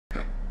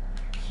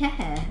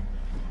care.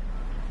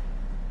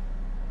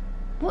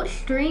 What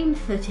stream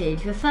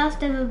footage? The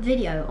first ever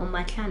video on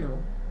my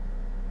channel.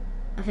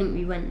 I think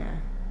we went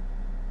there.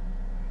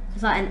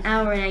 It's like an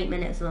hour and 8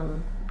 minutes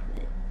long.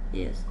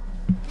 Yes.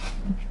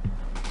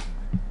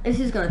 This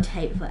is gonna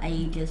take for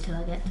ages till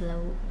I get to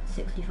level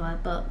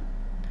 65, but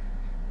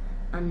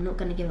I'm not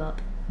gonna give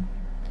up.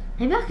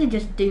 Maybe I could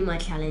just do my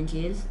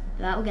challenges.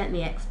 That will get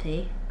me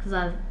XP because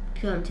I've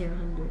killed tier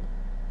 100.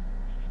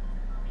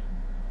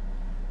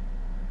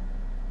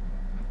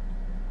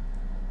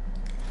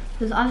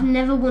 Because I've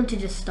never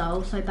wanted a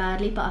style so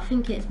badly, but I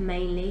think it's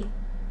mainly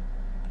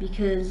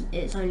because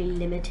it's only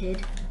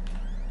limited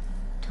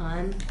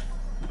time.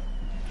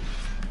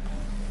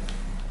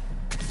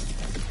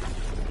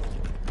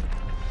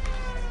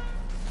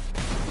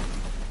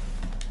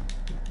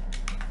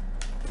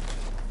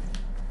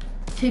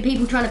 Two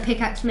people trying to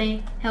pickaxe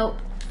me. Help.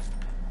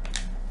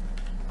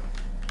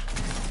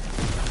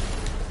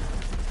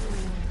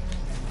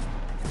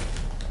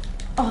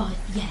 Oh,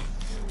 yes.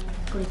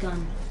 Got a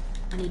gun.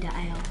 I need that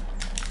AR.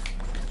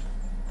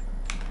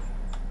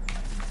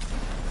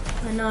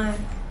 I know.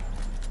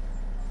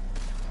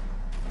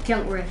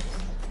 Junk rifts.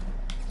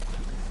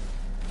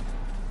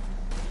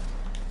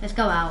 Let's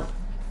go out.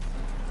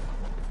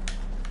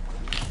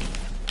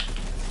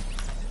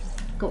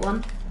 Got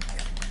one.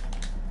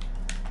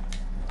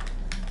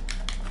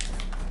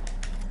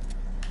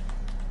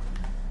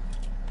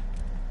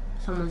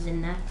 Someone's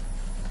in there.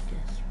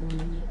 Just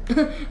warning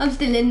you. I'm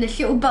still in the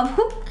shuttle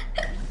bubble.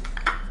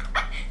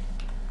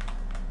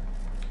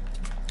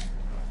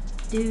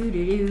 Do do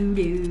do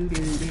do do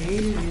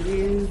do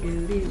do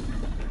do do.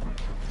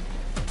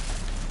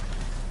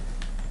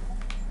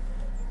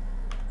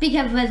 Be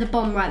careful, there's a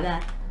bomb right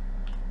there.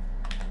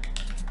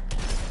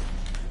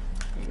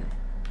 There you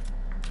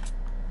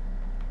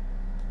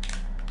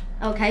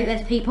go. Okay,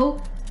 there's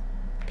people.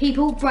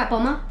 People, bright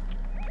bomber.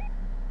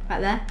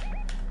 Right there.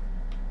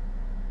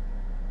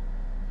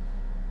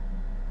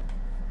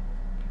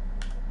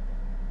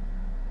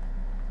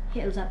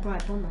 It was that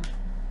bright bomber.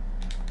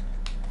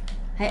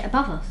 Hey,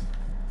 above us.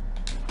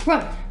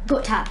 Run!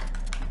 Got attack.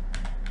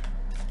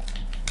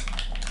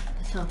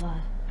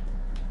 Survive.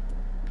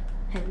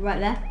 Hey, right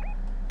there.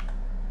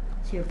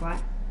 See you're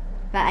bright.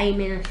 They're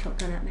aiming a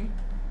shotgun at me.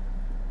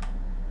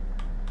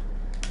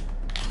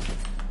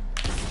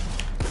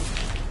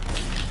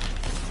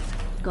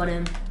 Got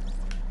him.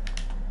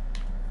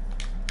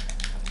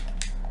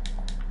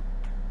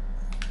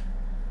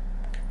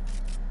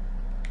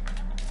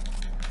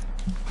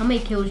 How many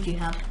kills do you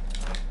have?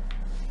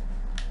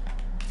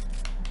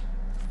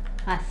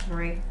 I have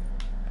 3.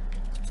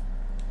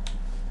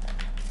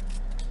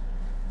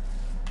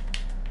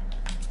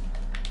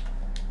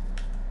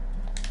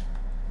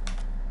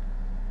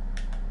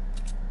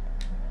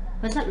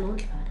 Where's that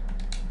launch pad?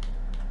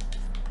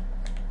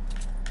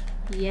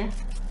 Yeah.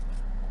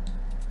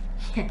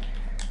 Yeah.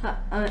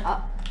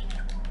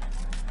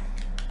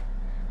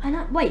 I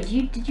know. Wait,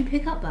 did you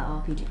pick up that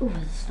RPG? Oh,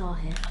 there's a star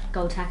here.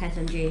 Gold tack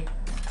SMG.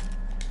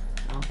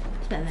 Oh,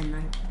 it's better than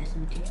no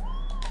SMG.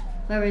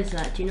 Where is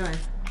that? Do you know?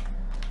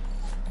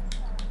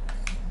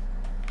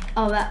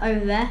 Oh, that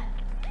over there.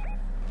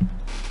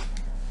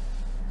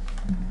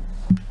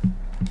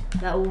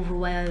 That all the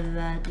way over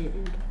there,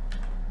 dude.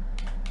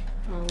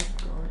 Oh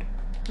god,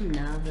 I'm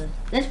nervous.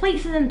 Let's wait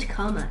for them to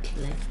come.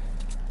 Actually,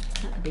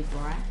 that could be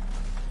bright.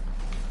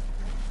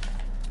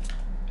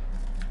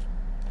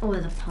 Oh,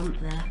 there's a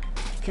pump there.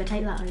 Can I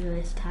take that over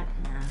this tack?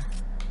 Nah.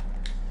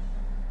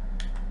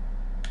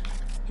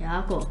 Yeah,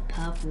 I've got a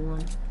purple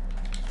one.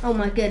 Oh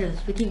my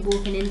goodness, we keep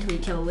walking into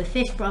each other. We're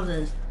fish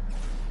brothers.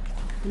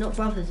 We're not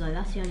brothers though,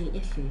 that's the only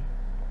issue.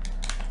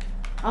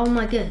 Oh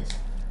my goodness.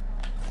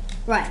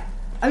 Right,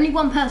 only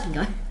one person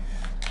go.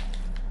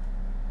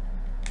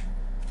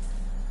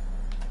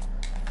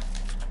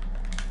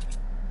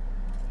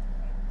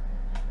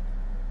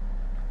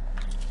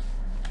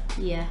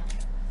 Yeah.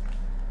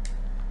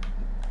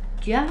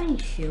 Do you have any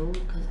shield?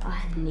 Because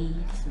I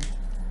need some.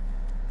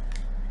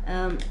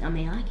 I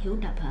mean, I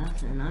killed that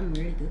person and I'm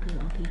really good with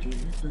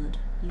RPGs, but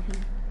you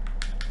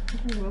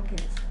can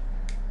rockets.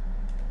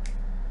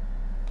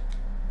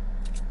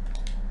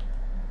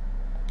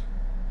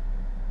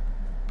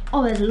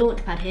 Oh, there's a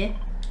launch pad here.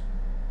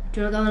 Do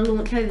you want to go and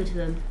launch over to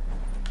them?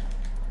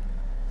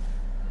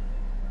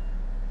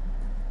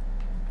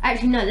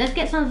 Actually, no, let's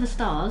get some of the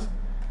stars.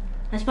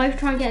 Let's both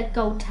try and get a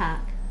gold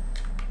tack.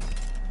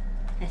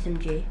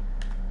 SMG.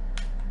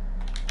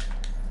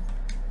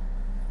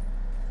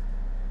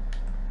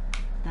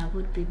 That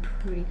would be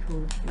pretty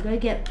cool. We'll go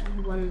get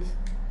the ones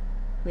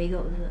where you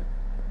got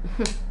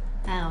the...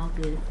 They are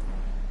good.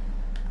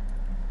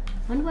 I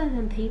wonder where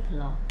them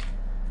people are.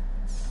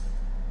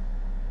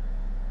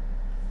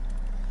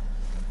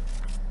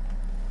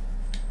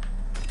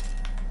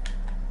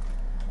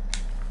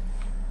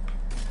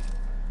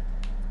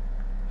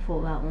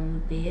 Thought that one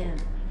would be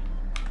it.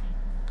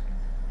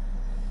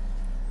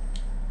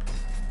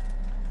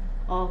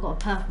 Oh, I've got a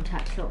purple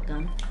tack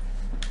shotgun.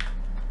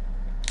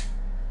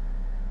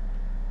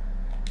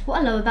 What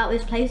I love about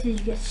this place is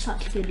you get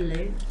such good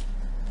loot.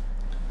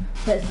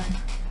 But it's like,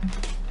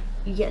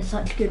 you get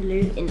such good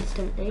loot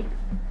instantly.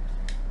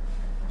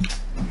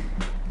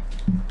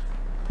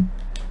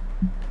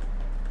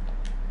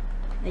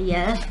 But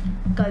yeah, let's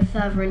go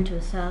further into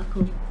a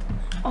circle.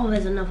 Oh,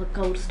 there's another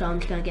gold star. I'm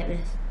just gonna get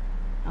this.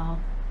 Oh,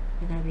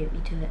 you're gonna beat me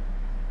to it.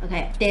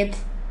 Okay,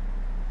 dibs.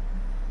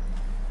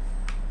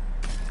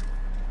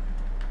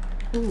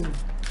 Ooh.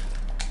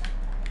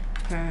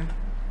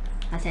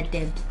 I said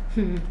dibs.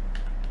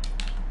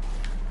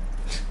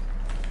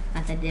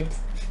 I said dibs.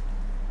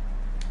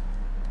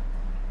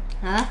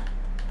 Huh?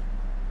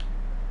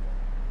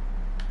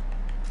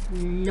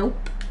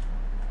 Nope.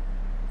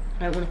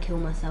 I don't want to kill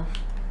myself.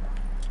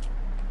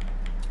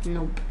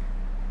 Nope.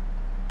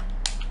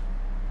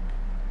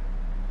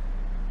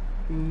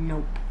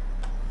 Nope.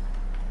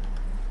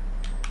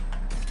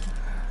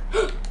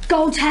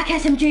 Gold tack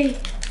SMG!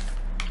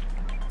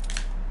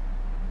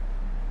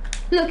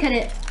 Look at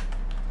it.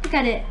 Look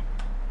at it.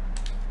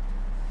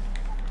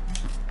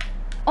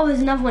 Oh,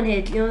 there's another one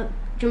here. Do you want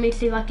me to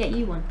see if I can get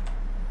you one?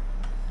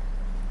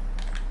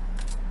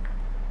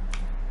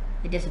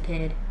 It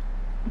disappeared.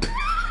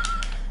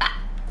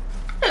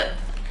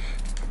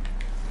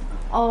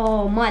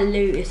 Oh, my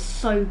loot is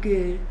so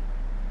good.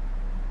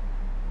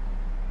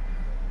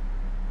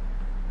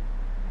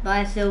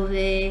 Bye,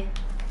 Sylvie.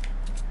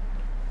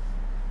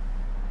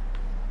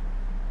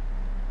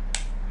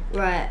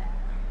 Right.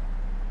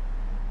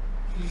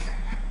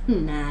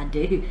 Nah,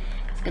 dude.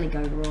 It's gonna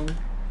go wrong.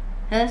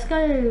 Let's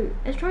try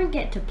and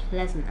get to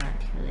Pleasant,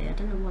 actually. I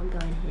don't know why I'm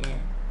going here.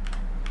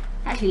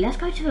 Actually, let's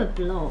go to the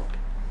block.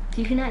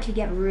 So you can actually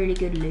get really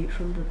good loot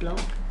from the block.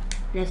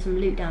 There's some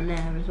loot down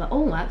there as well.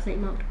 Oh, I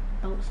accidentally marked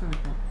bolt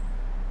sniper.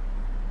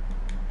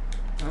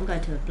 I'm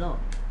going to the block.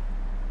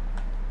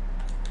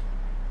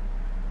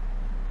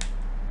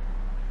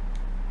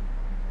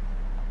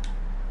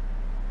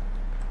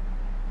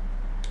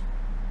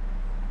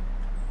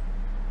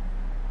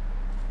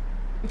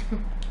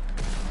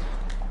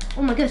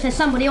 Oh my goodness, there's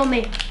somebody on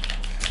me.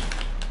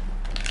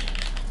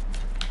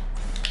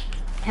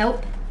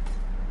 Help.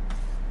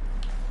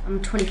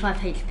 I'm 25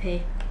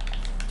 HP.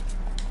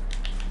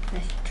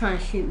 They're trying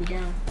to shoot me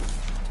down.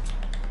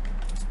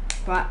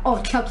 Right,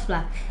 oh, chug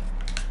splash.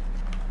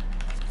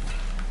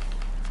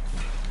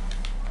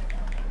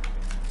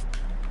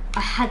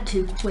 I had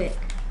to quick.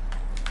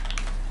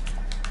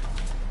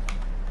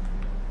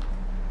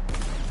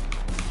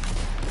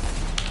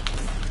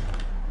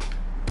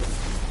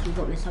 You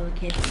got this other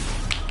kid.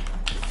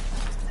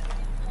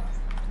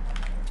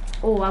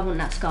 Oh, I want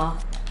that scar.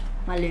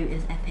 My loot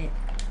is epic.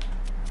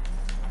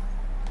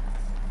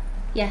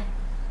 Yeah.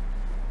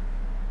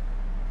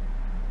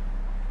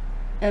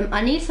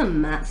 I need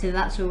some mats if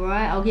that's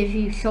alright. I'll give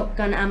you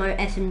shotgun ammo,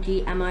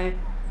 SMG ammo.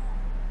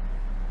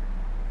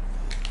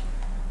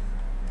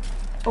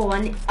 Oh,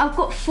 I've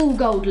got full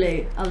gold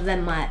loot other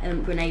than my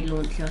grenade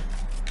launcher.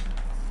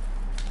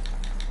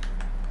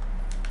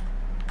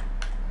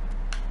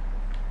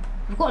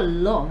 I've got a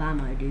lot of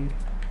ammo, dude.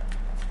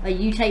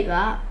 You take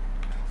that.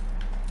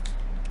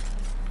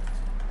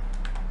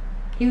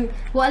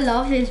 What I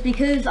love is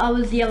because I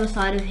was the other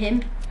side of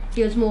him,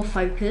 he was more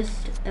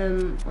focused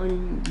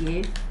on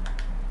you.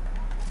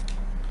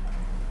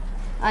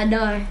 I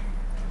know.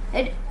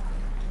 I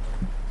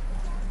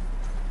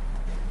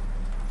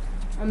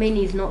mean,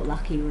 he's not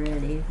lucky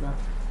really, but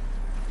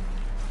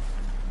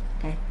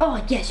okay.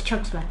 Oh yes,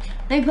 chug splash.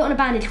 Let me put on a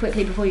bandage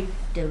quickly before you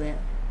do it.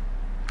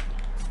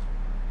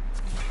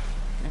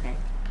 Okay.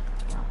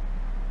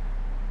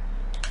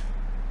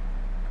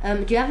 Wow.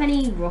 Do you have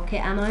any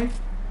rocket ammo?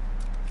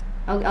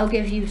 I'll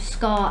give you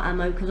scar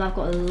ammo because I've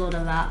got a lot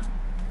of that.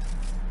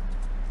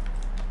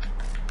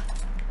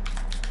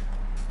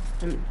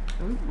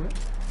 What?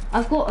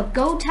 I've got a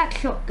gold tack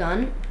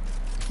shotgun.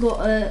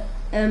 Got a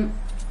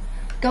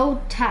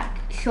gold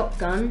tack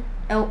shotgun.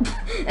 Oh,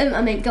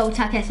 I mean gold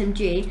tack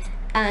SMG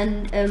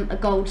and a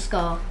gold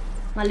scar.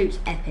 My loot's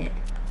epic.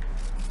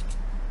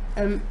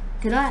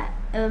 Could I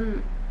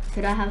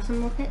have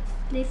some rockets,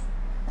 please?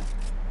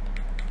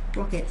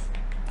 Rockets.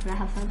 Could I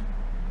have some?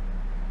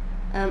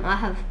 I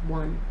have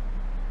one.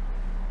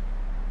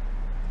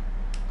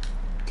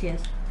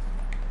 Cheers.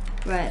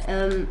 Right,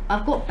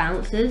 I've got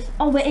bouncers.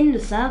 Oh, we're in the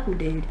circle,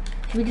 dude.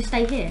 Should we just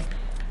stay here?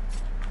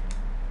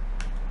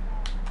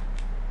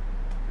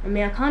 I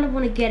mean, I kind of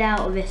want to get out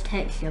of this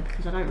texture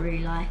because I don't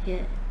really like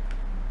it.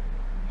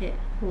 It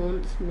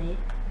haunts me.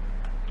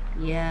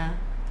 Yeah.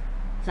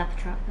 Zap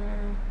trap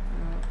there.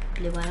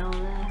 Blue whale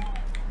there.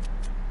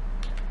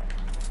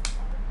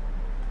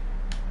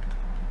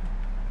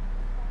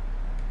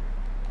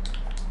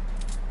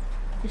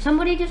 Did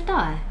somebody just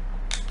die?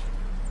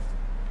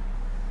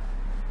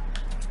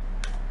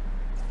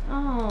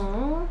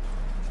 Oh.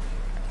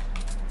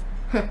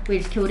 We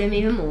just killed him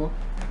even more.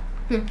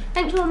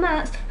 Thanks for the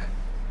mats.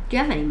 Do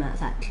you have any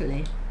mats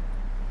actually?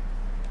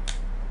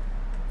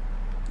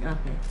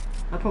 Okay.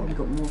 I probably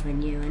got more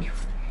than you anyway.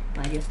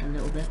 By just a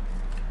little bit.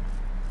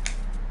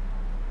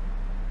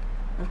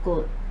 I've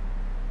got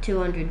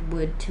 200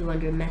 wood,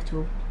 200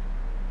 metal.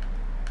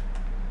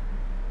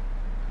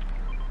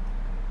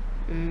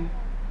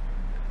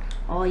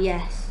 Oh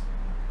yes.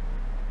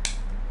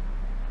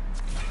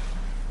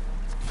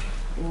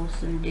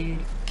 Awesome, dude.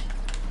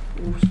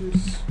 Awesome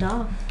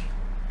stuff.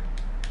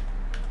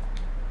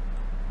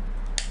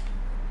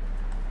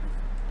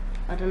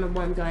 I don't know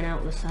why I'm going out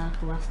of the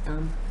circle, that's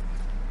dumb.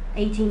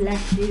 18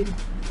 left, dude.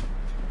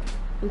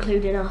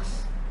 Including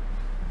us.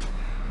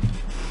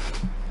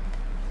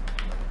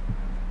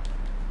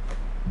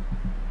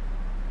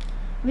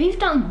 We've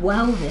done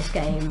well this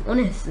game,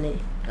 honestly.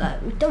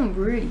 Like, we've done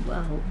really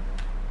well.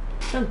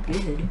 We've done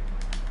good.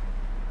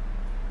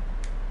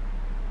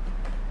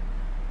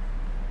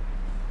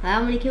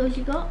 How many kills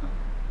you got?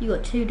 You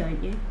got 2,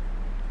 don't you?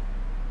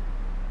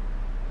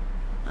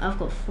 I've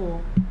got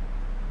 4.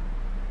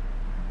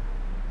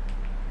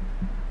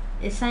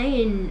 It's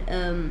saying,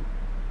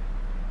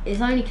 it's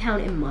only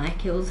counting my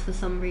kills for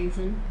some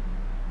reason.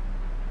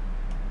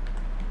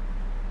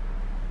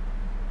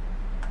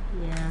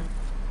 Yeah.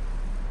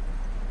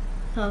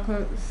 So I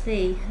can't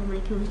see how many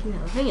kills you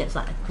have. I think it's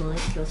like a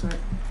glitch or something.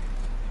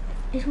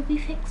 It will be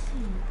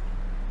fixing.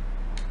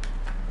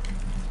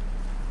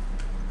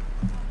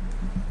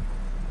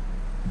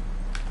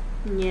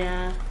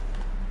 Yeah.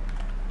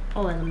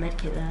 Oh, there's a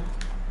medkit there.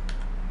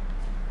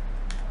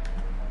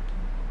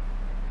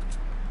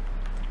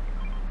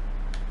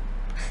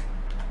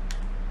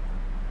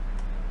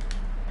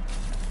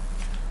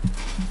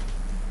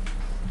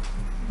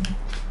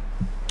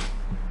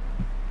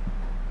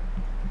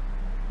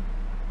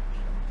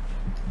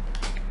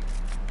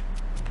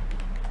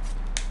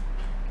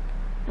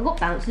 I've got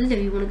bouncers if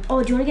you want to.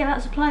 Oh, do you want to get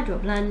that supply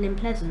drop landing in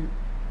Pleasant?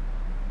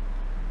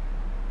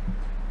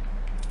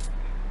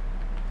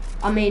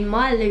 I mean,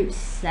 my loot's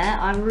set.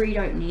 I really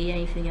don't need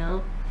anything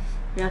else.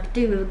 I mean, I could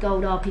do with a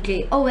gold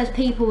RPG. Oh, there's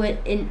people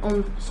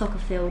on soccer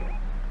field.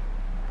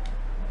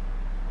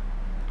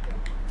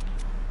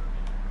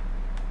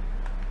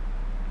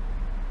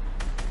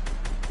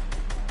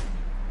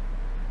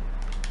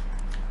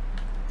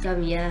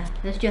 Yeah.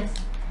 Let's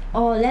just.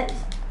 Oh, let's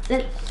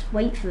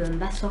wait for them.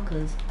 That's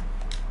soccers.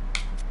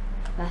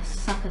 That's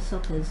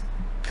soccers.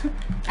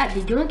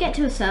 Actually, do you want to get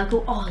to a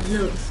circle? Oh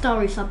look,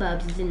 Starry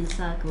Suburbs is in the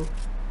circle.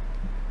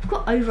 I've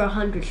got over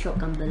 100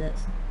 shotgun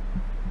bullets.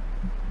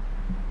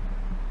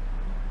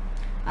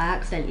 I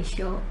accidentally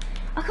shot.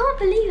 I can't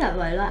believe that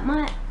though. Like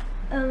my,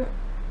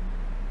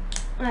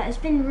 like it's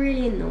been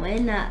really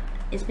annoying that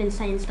it's been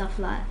saying stuff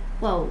like,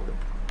 well,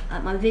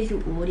 like my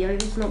visual audio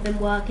has not been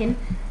working.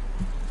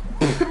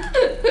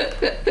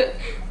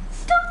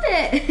 Stop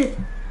it!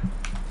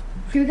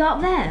 Should we go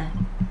up there?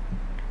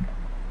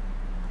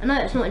 I know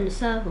it's not in the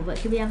circle, but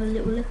should we have a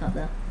little look up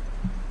there?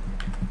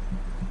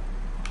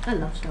 I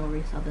love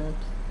Starry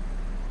Suburbs.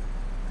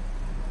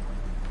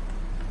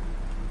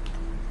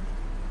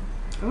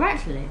 Or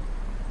actually,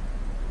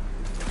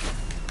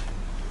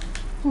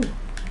 ooh,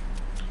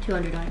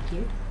 200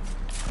 IQ.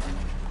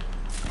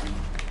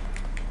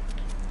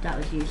 That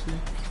was useless.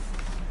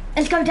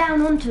 Let's go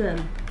down onto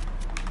him.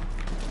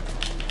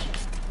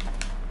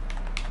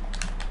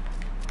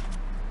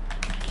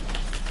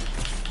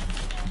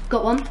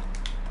 Got one.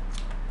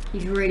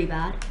 He's really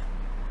bad.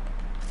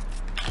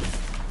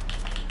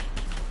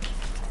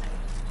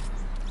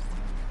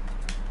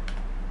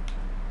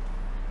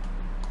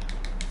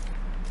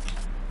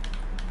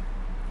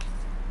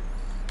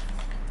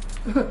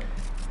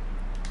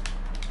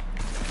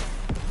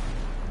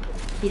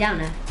 He down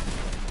there.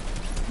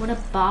 What a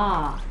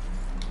bar.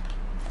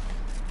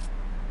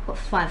 Got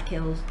 5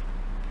 kills.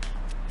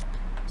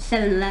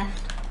 7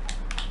 left.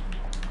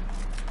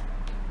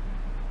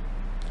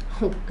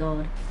 Oh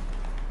god.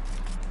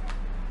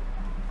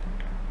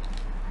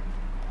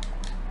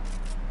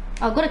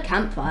 Oh, I've got a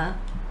campfire.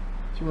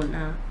 If you want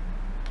that.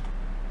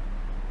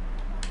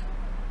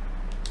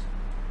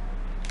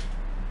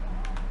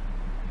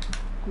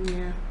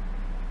 Yeah.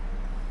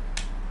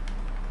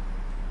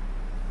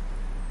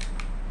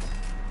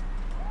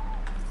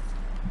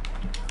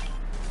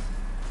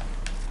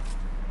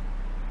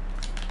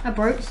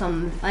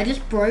 I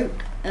just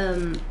broke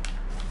a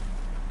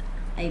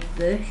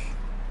bush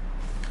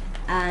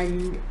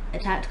and a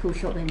tactical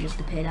shotgun just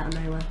appeared out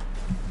of nowhere.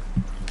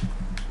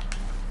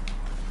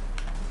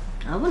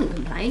 I wouldn't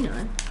complain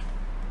though,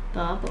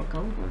 but I've got a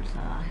gold one so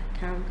I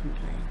can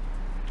complain.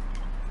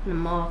 I'm gonna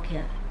mark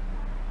it.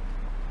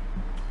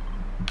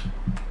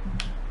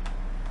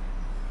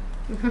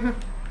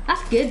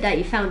 That's good that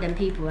you found them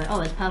people. Oh,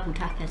 there's purple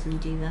tack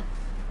SMG there.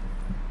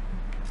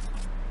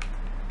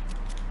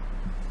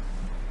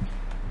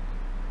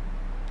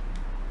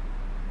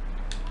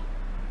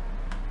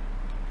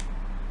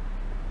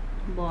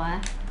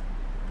 Why?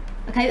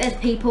 Okay, there's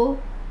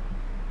people.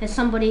 There's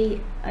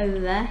somebody over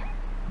there.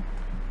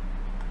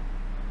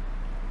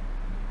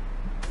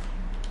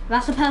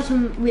 That's the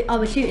person I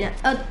was shooting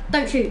at.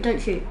 Don't shoot, don't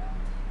shoot.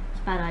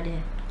 It's a bad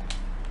idea.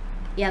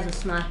 He has a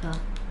sniper.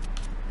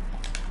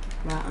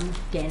 Right, I'm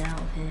getting out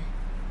of here.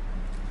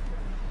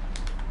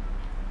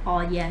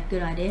 Oh yeah,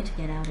 good idea to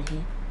get out of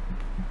here.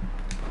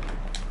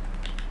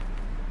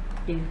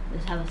 Dude,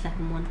 let's have a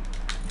second one.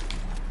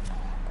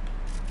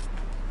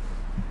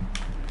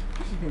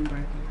 This has been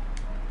broken.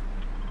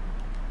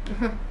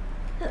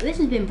 Look, this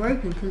has been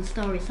broken because of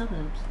Starry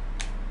Suburbs.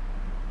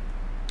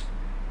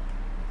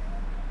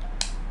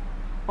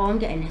 Oh, I'm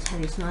getting this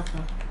heavy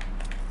sniper.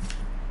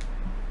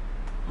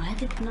 Why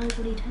did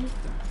nobody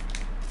take that?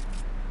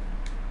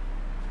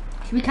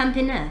 Should we camp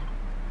in there?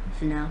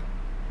 For now.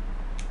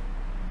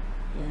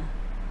 Yeah.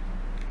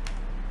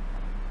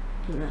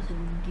 I think that's a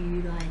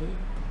good idea.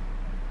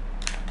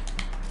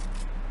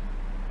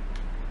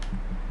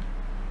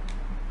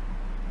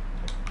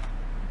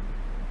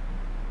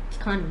 It's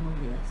kind of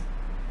obvious.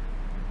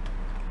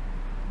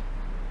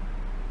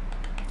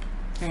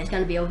 And it's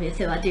going to be obvious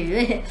if I do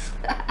this.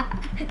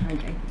 I'm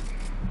joking.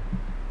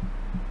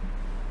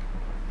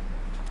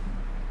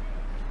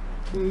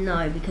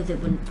 No, because it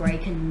wouldn't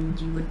break and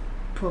you would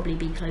probably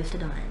be close to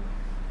dying.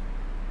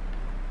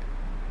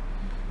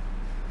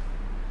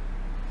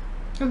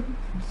 I'm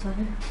so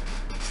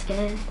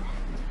scared.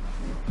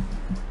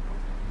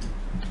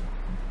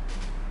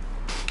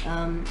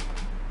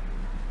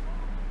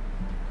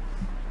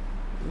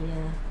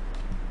 Yeah.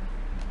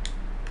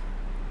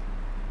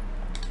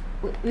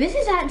 This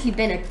has actually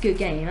been a good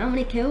game. How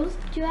many kills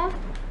did you have?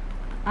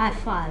 I have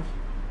 5.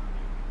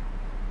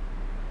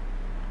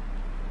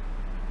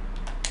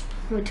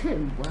 We're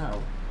doing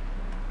well.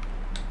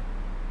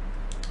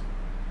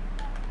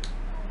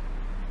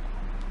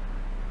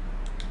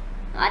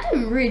 I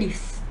didn't really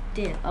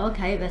steal.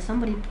 Okay, there's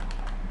somebody.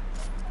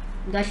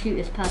 I'm gonna shoot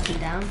this person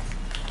down.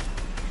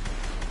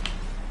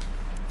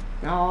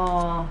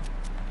 Oh,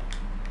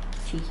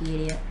 cheeky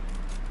idiot.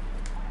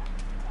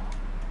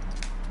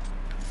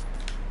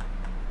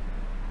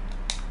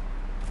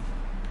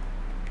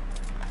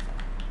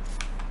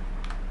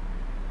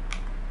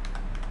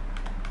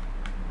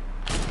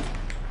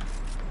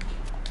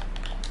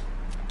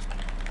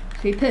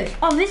 So we push.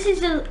 Oh,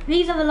 these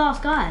are the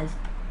last guys.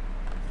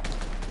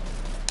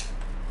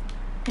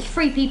 There's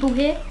 3 people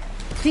here.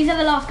 These are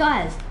the last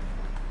guys.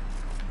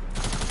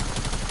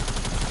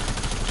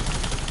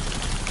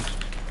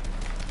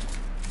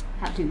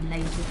 Had to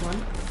laser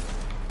one.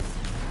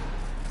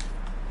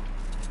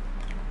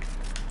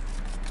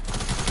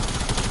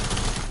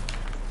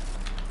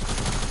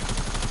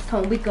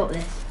 Come on, we got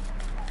this.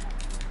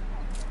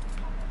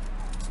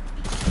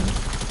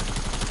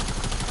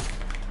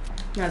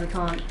 No, we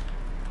can't.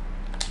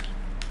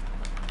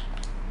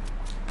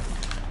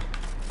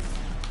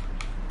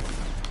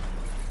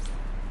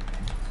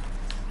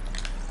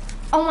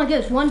 Oh my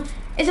goodness, one.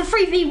 It's a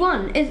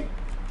 3v1.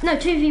 No,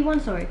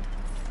 2v1, sorry.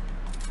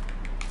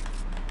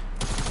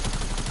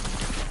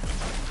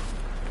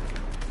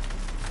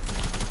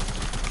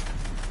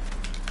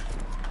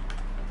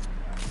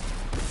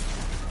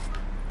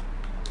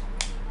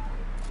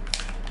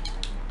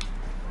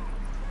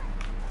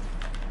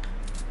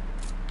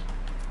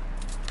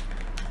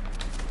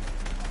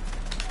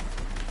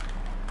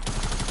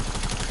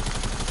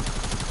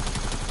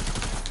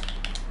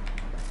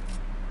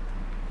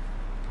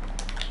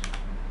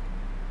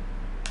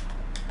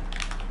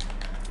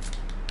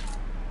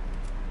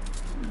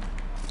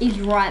 He's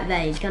right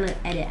there, he's gonna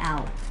edit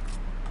out.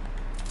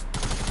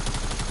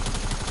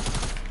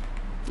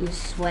 You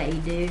sweaty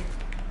dude.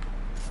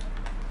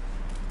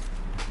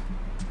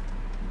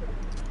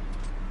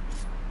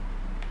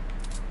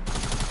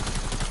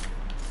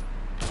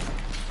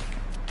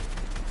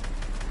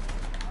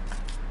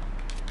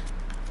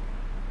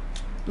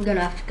 I'm gonna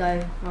have to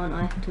go, aren't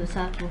I, to a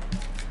circle.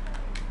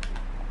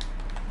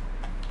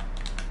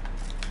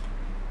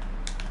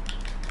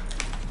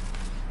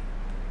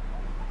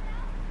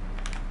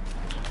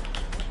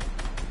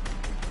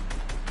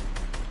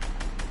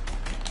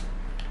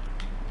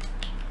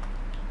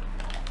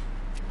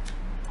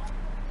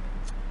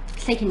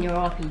 Taking your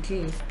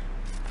RPG.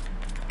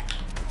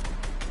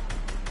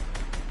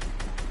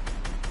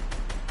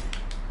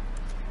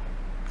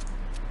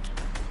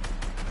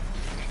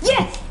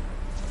 Yes!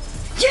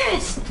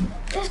 Yes!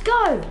 Let's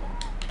go!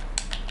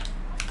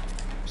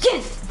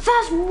 Yes!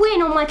 First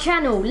win on my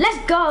channel! Let's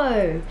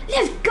go!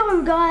 Let's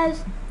go,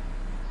 guys!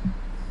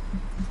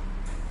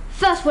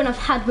 First win I've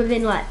had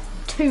within like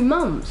 2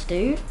 months,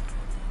 dude.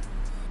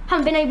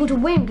 Haven't been able to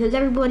win because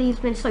everybody's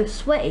been so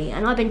sweaty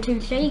and I've been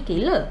too shaky.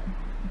 Look!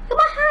 Look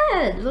at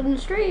my hands on the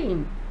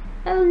stream.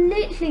 I'm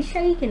literally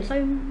shaking, so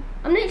I'm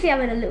literally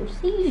having a little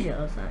seizure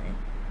or something.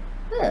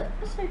 Look,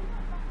 that's so...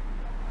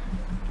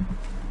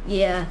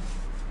 Yeah.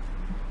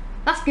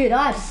 That's good.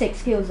 I had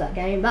 6 kills that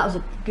game. That was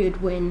a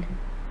good win.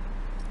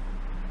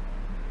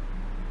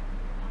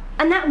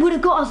 And that would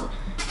have got us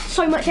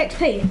so much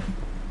XP.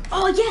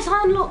 Oh yes,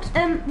 I unlocked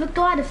the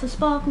glider for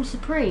Sparkle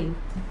Supreme.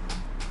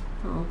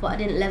 Oh, but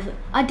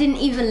I didn't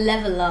even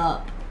level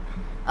up.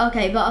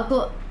 Okay, but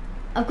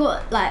I've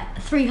got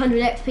like 300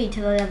 XP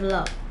to level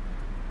up.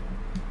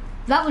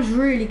 That was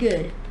really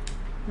good.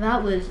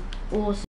 That was awesome.